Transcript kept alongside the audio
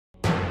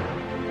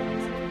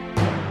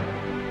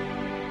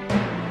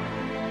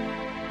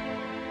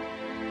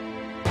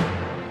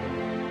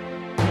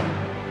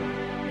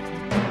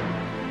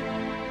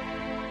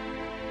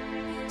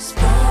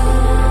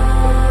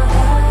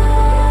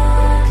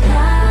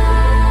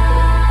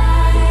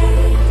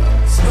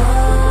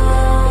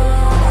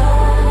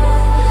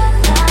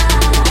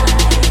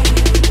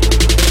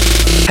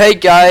Hey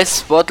guys,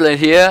 Spotlight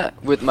here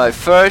with my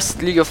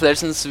first League of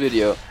Legends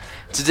video.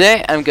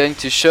 Today I'm going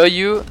to show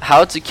you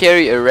how to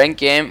carry a ranked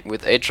game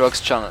with Aatrox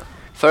jungle.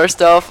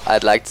 First off,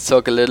 I'd like to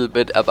talk a little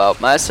bit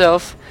about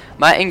myself.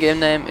 My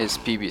in-game name is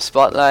PB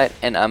Spotlight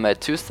and I'm a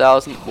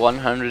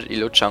 2100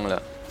 elo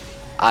jungler.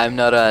 I'm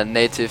not a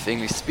native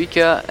English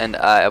speaker and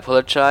I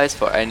apologize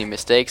for any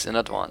mistakes in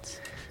advance.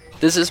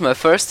 This is my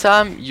first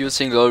time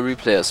using LoL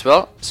Replay as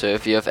well, so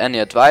if you have any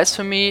advice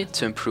for me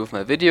to improve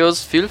my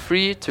videos, feel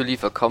free to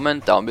leave a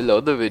comment down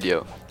below the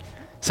video.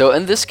 So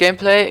in this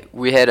gameplay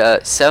we had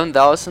a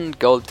 7000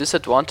 gold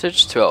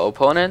disadvantage to our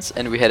opponents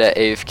and we had a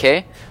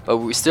AFK, but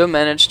we still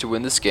managed to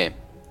win this game.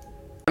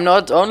 I'm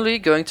not only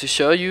going to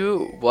show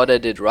you what I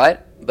did right,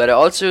 but I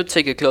also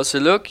take a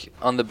closer look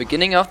on the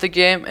beginning of the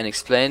game and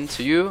explain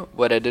to you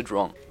what I did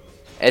wrong.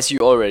 As you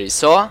already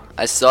saw,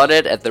 I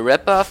started at the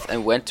red buff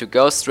and went to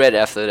Ghost straight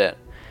after that.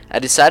 I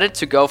decided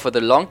to go for the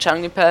long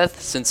jungling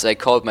path since I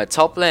called my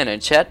top lane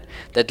in chat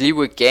that Lee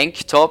would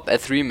gank top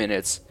at 3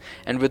 minutes,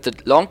 and with the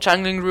long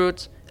jungling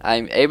route I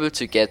am able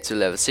to get to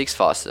level 6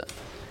 faster.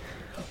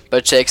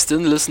 But Jax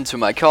didn't listen to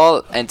my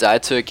call and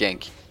died to a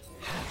gank.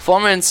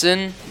 4 minutes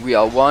in, we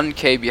are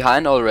 1k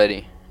behind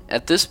already.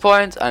 At this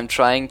point I'm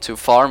trying to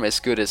farm as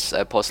good as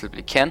I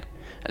possibly can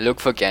and look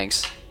for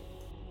ganks.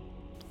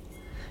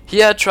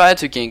 Here I try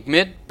to gank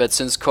mid, but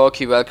since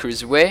Corki Valkyrie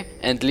is away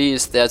and Lee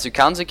is there to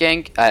counter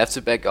gank, I have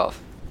to back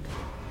off.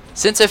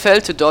 Since I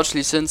failed to dodge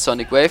Lee Sin's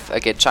Sonic Wave, I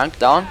get chunked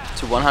down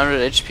to 100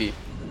 HP.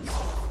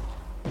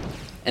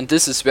 And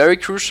this is very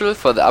crucial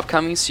for the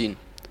upcoming scene.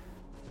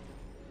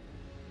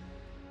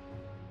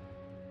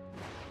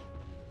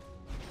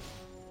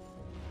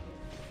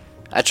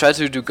 I try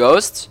to do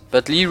Ghost,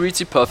 but Lee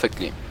reads it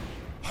perfectly.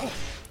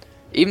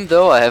 Even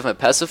though I have my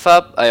passive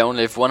up, I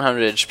only have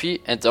 100 HP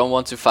and don't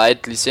want to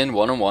fight Lee Sin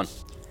one-on-one.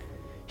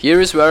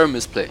 Here is where I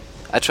misplay.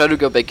 I try to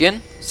go back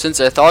in, since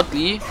I thought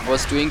Lee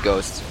was doing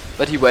Ghost,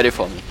 but he waited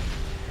for me.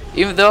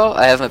 Even though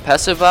I have my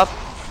passive up,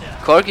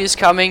 Corki is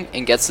coming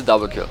and gets the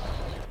double kill.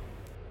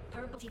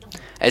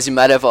 As you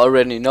might have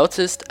already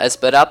noticed, I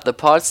sped up the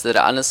parts that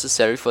are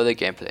unnecessary for the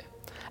gameplay.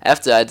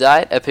 After I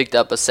died, I picked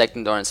up a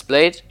second orange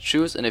blade,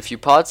 shoes and a few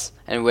pots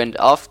and went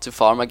off to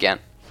farm again.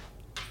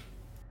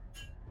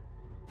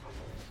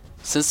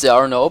 Since there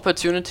are no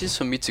opportunities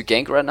for me to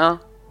gank right now,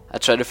 I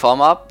try to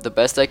farm up the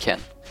best I can.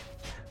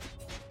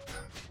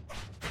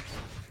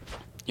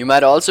 You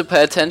might also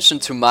pay attention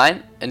to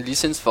mine and Lee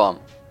Sin's farm.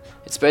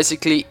 It's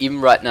basically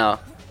even right now,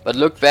 but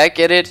look back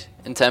at it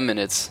in 10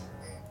 minutes.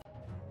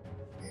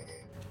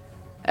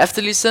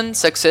 After Lee Sin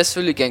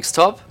successfully ganks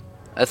top,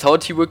 I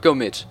thought he would go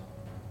mid.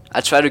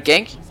 I try to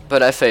gank,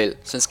 but I fail,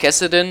 since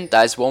Kassadin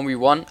dies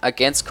 1v1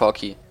 against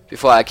Corki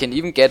before I can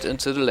even get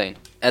into the lane.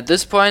 At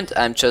this point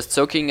I'm just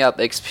soaking up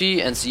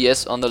XP and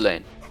CS on the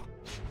lane.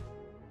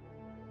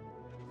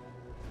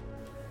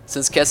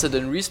 Since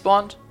Kassadin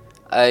respawned,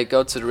 I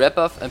go to the red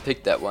buff and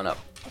pick that one up.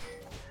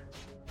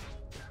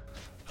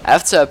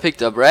 After I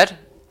picked up red,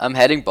 I'm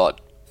heading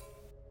bot.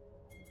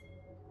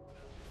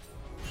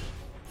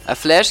 I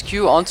flash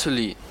Q onto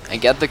Lee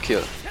and get the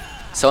kill.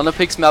 Sona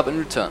picks me up in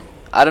return.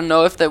 I don't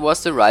know if that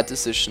was the right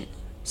decision,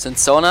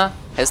 since Sona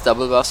has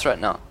double buffs right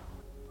now.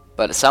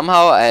 But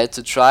somehow I had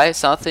to try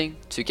something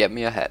to get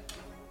me ahead.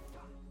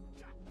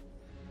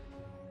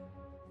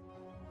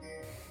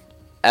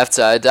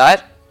 After I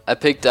died, I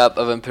picked up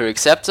a Vampiric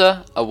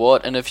Scepter, a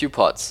ward and a few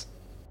pots.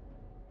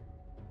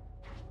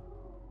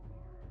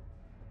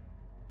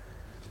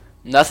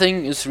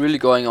 Nothing is really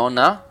going on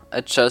now,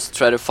 I just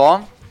try to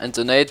farm and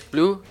donate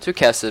blue to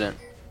Kassadin.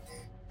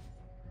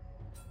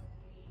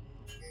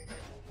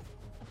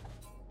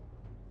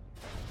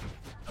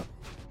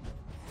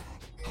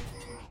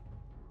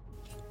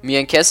 Me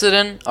and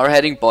Kassadin are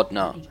heading bot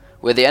now,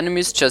 where the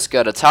enemies just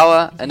got a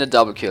tower and a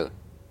double kill.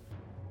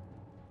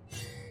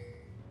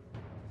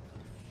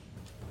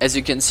 As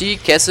you can see,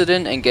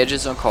 Kassadin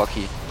engages on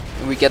Corki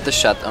and we get the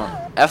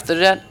shutdown. After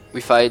that,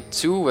 we fight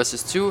 2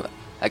 vs 2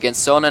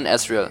 against Sona and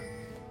Ezreal.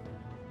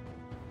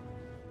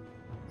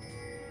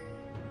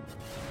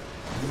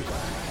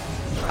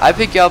 I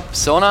pick up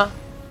Sona,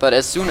 but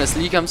as soon as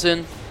Lee comes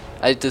in,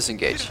 I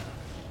disengage.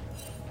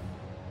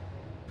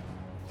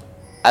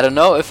 I don't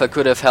know if I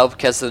could have helped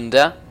Kassadin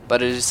there,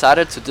 but I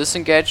decided to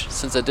disengage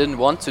since I didn't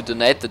want to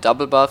donate the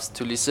double buffs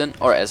to Lee Sin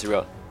or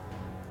Ezreal.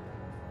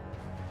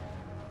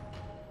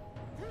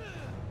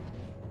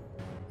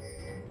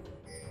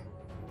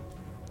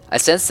 I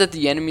sense that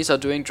the enemies are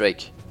doing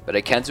Drake, but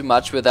I can't do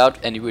much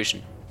without any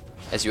vision.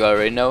 As you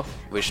already know,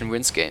 vision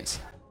wins games.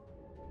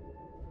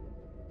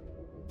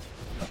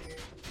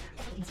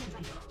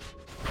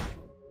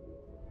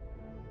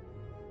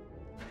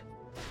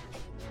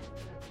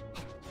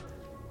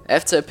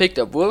 After I picked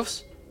up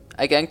wolves,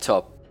 I ganked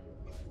top.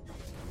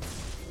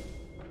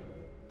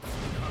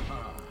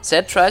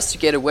 Zed tries to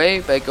get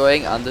away by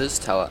going under his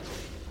tower,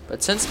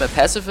 but since my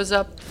passive is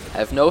up, I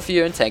have no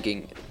fear in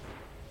tanking it.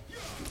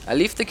 I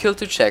leave the kill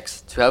to Jax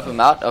to help him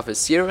out of his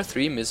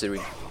 0-3 misery.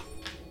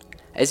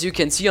 As you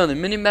can see on the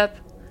minimap,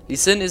 Lee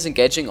Sin is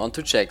engaging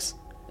onto Jax.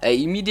 I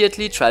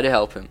immediately try to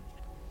help him.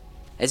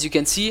 As you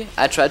can see,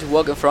 I tried to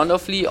walk in front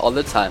of Lee all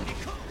the time,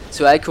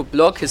 so I could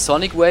block his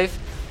Sonic Wave,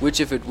 which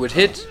if it would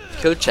hit,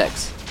 killed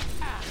Jax.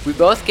 We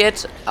both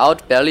get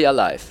out barely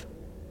alive,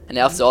 and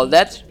after all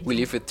that, we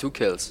leave with 2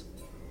 kills.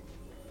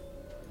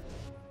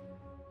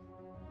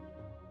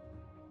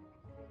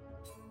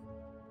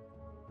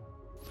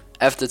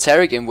 After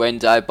Taric and Wayne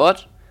die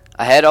bot,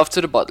 I head off to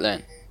the bot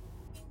lane.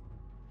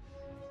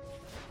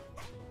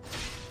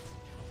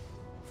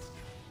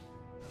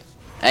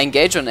 I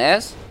engage on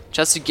Ash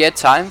just to get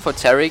time for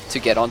Taric to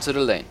get onto the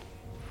lane.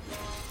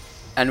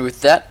 And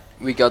with that,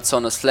 we got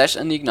Sona's Flash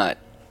and Ignite.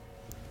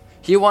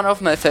 Here one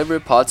of my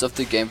favorite parts of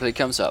the gameplay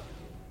comes up.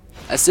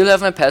 I still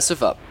have my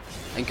passive up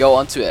and go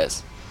on to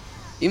Ash.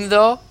 Even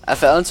though I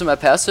fell into my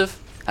passive,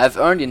 I have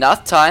earned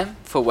enough time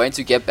for Wayne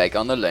to get back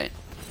on the lane.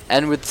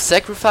 And with the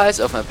sacrifice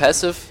of my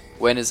passive,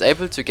 Wayne is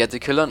able to get the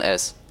kill on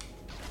Ash.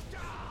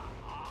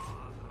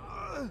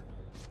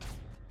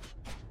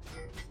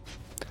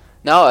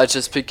 Now I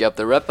just pick up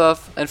the red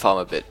buff and farm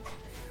a bit.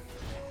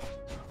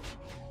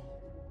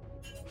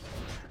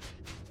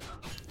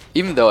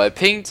 Even though I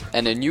pinged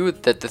and I knew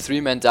that the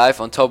 3-man dive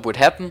on top would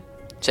happen,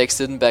 Jax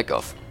didn't back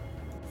off.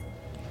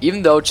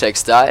 Even though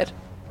Jax died,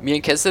 me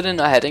and Kassadin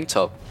are heading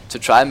top to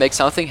try and make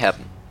something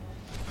happen.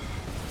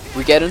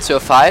 We get into a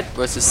fight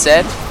versus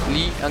Zed,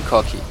 Lee and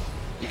Corki.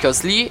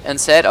 Because Lee and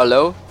Zed are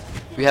low,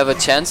 we have a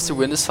chance to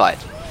win this fight.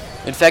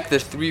 In fact, the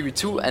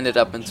 3v2 ended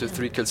up into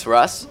 3 kills for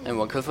us and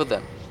 1 kill for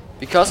them.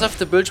 Because of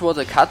the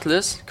Bilgewater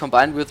Cutlass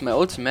combined with my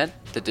ultimate,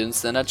 they didn't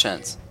stand a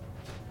chance.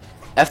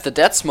 After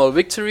that small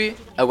victory,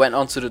 I went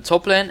onto the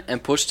top lane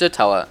and pushed the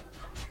tower,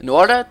 in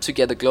order to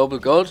get a global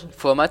gold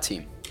for my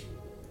team.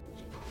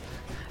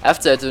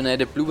 After I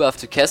donated blue buff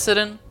to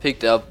Kassadin,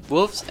 picked up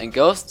wolves and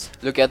ghosts,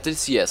 look at the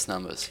CS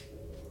numbers.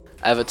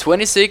 I have a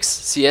 26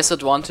 CS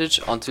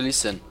advantage onto Lee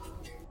Sin.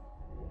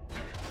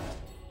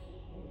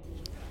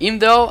 Even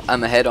though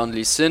I'm ahead on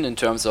Lee Sin in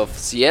terms of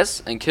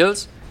CS and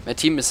kills, my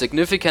team is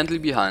significantly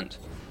behind.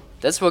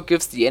 That's what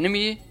gives the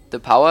enemy the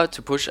power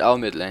to push our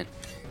mid lane.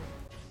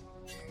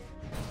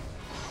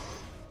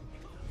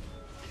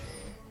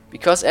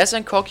 Because Ash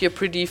and Corki are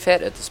pretty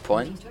fat at this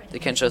point, they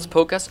can just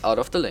poke us out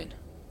of the lane.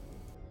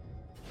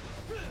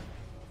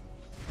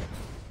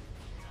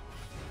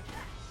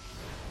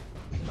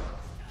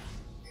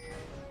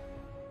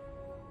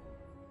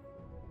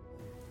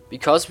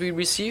 Because we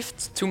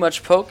received too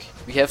much poke,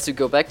 we have to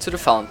go back to the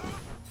fountain.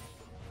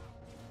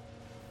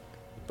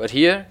 But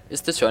here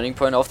is the turning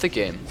point of the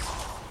game.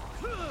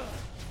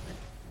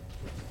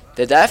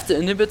 They dived the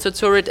inhibitor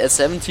turret at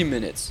 17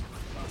 minutes.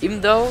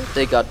 Even though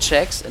they got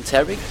Jax and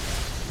Taric,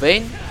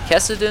 Vayne,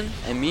 Kassadin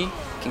and me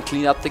can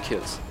clean up the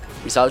kills,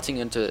 resulting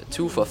into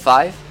 2 for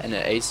 5 and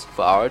an ace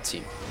for our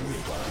team.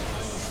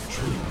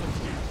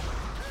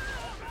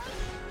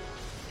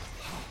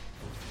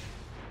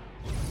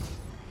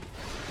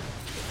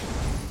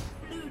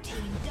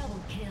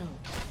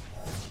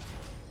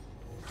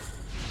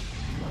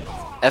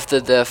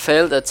 After their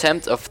failed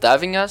attempt of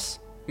diving us,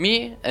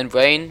 me and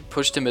Wayne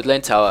pushed the mid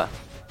lane tower.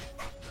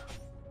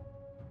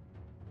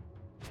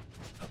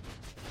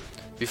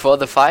 Before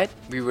the fight,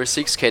 we were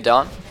 6k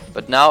down,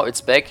 but now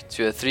it's back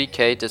to a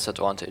 3k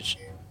disadvantage.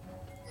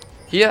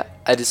 Here,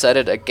 I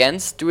decided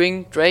against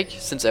doing Drake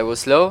since I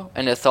was low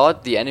and I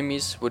thought the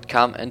enemies would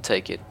come and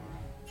take it.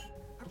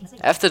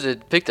 After they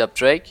picked up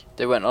Drake,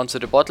 they went onto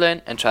the bot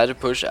lane and tried to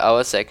push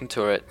our second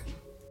turret.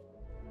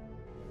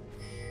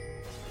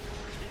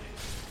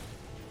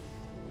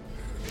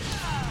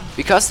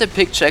 Because they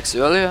picked Jax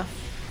earlier,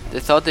 they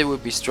thought they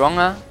would be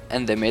stronger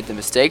and they made the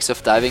mistakes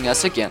of diving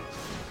us again,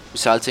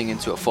 resulting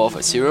into a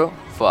 4-0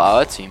 for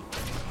our team.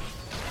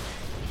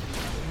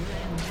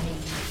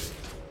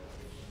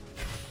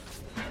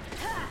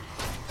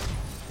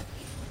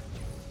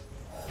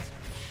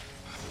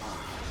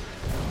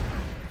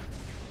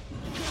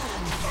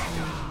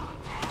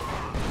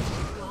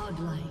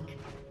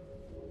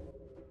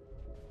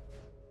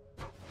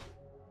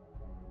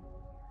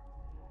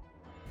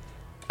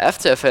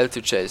 After I failed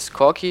to chase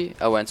Corki,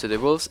 I went to the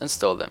wolves and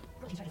stole them.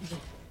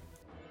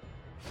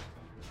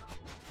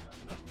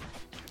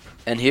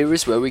 And here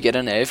is where we get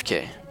an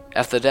AFK.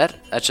 After that,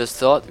 I just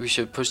thought we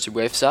should push the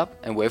waves up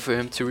and wait for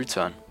him to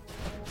return.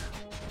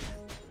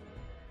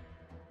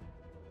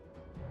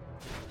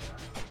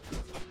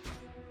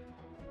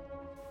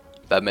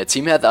 But my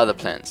team had other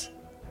plans.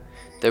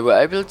 They were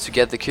able to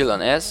get the kill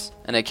on Ash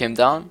and I came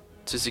down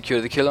to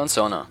secure the kill on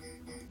Sona.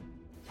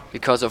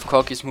 Because of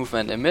Corki's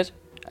movement in mid,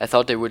 I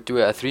thought they would do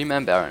a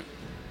 3-man Baron,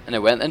 and I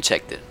went and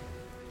checked it.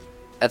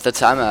 At the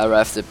time I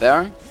arrived at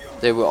Baron,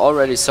 they were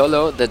already so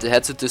low that they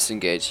had to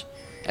disengage.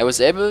 I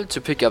was able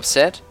to pick up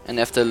Zed, and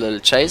after a little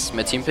chase,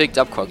 my team picked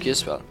up Corki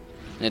as well.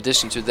 In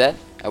addition to that,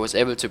 I was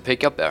able to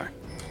pick up Baron.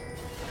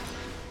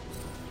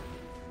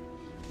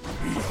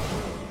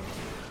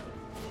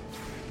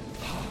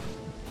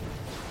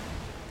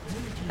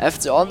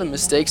 After all the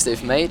mistakes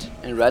they've made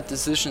and right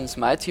decisions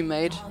my team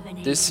made,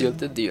 this sealed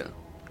the deal,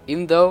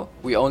 even though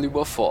we only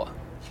were 4.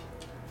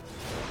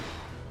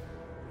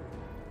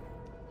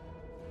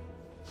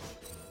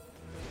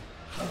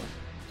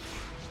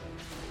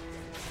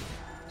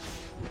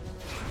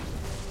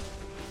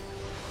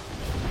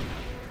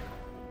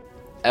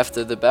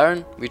 After the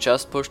Baron, we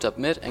just pushed up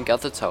mid and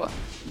got the tower.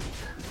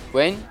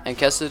 Wayne and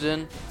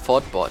Cassidy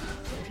fought bot.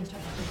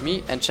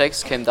 Me and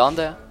Jax came down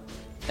there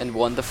and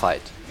won the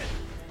fight.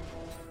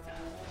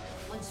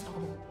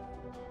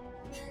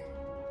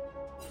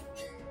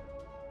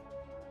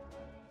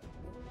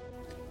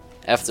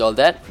 After all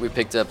that, we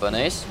picked up an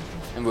ace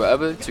and were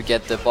able to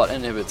get the bot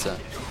inhibitor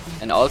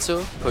and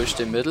also push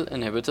the middle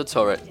inhibitor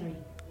turret.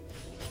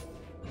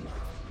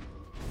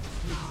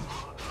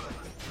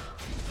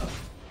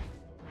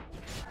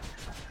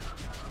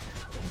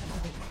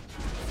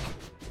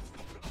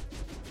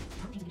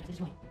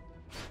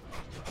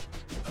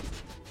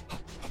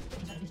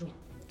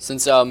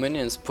 Since our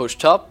minions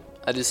pushed top,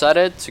 I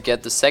decided to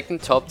get the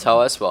second top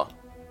tower as well.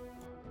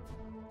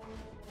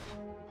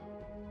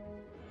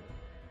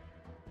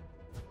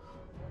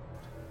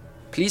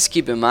 Please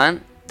keep in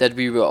mind that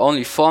we were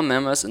only 4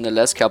 members in the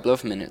last couple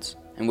of minutes,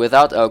 and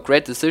without our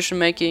great decision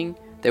making,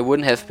 there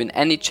wouldn't have been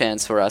any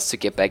chance for us to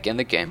get back in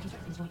the game.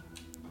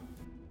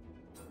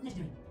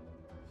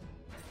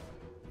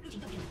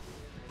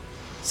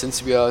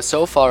 Since we are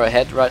so far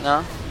ahead right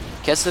now,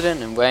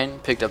 Cassidy and Wayne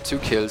picked up 2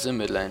 kills in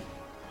mid lane.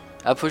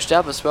 I pushed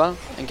up as well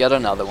and got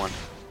another one.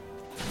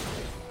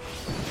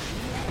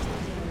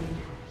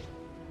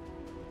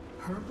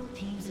 Purple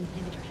team's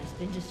inhibitor has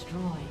been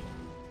destroyed.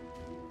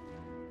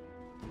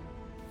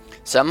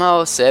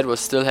 Somehow Zed was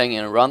still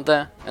hanging around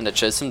there and I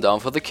chased him down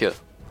for the kill.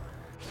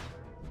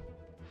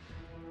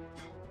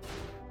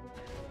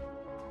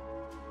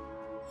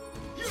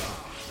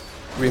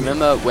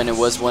 Remember when it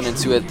was 1 and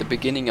 2 at the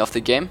beginning of the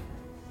game?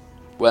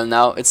 Well,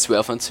 now it's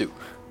 12 and 2.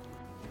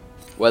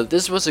 Well,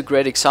 this was a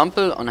great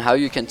example on how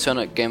you can turn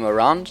a game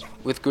around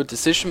with good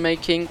decision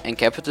making and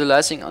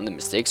capitalizing on the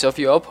mistakes of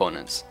your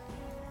opponents.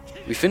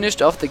 We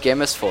finished off the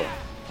game as 4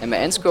 and my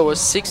end score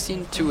was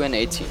 16, 2 and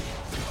 18.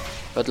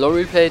 But Low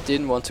Replay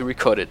didn't want to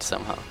record it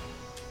somehow.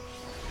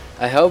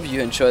 I hope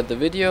you enjoyed the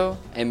video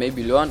and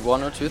maybe learned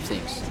 1 or 2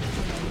 things.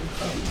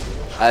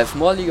 I have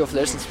more League of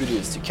Legends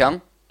videos to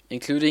come,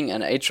 including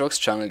an Aatrox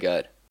channel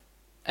guide.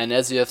 And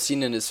as you have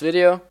seen in this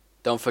video,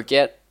 don't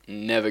forget,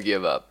 never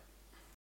give up.